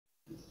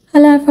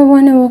Hello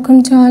everyone and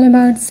welcome to All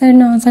About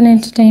Sarna's and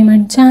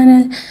Entertainment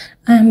channel.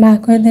 I'm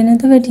back with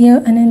another video,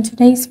 and in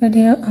today's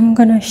video I'm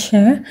gonna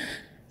share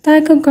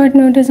Taekook got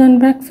notice on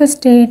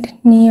breakfast date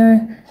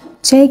near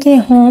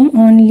JK home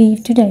on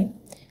leave today.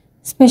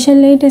 Special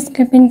latest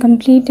clip in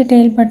complete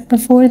detail, but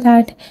before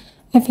that,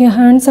 if you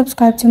haven't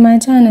subscribed to my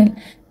channel,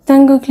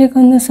 then go click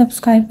on the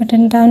subscribe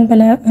button down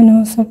below and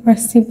also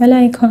press the bell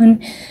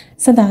icon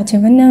so that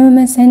you will never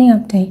miss any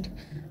update.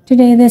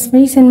 Today, this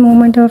recent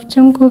moment of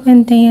Jungkook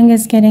and Taehyung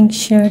is getting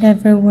shared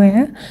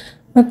everywhere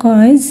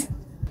because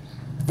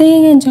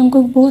Taehyung and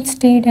Jungkook both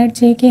stayed at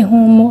JK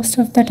home most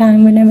of the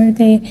time whenever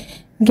they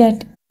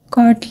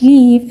got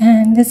leave,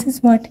 and this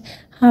is what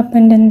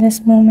happened in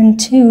this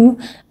moment too,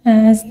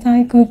 as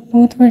Taekook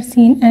both were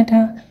seen at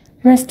a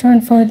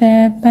restaurant for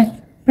their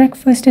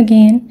breakfast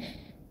again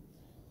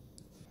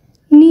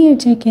near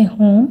JK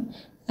home,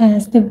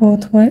 as they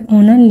both were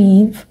on a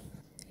leave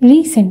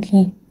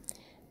recently.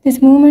 This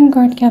moment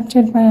got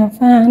captured by a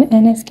fan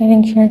and is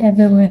getting shared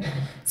everywhere.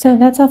 So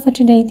that's all for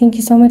today. Thank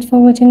you so much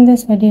for watching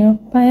this video.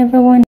 Bye everyone.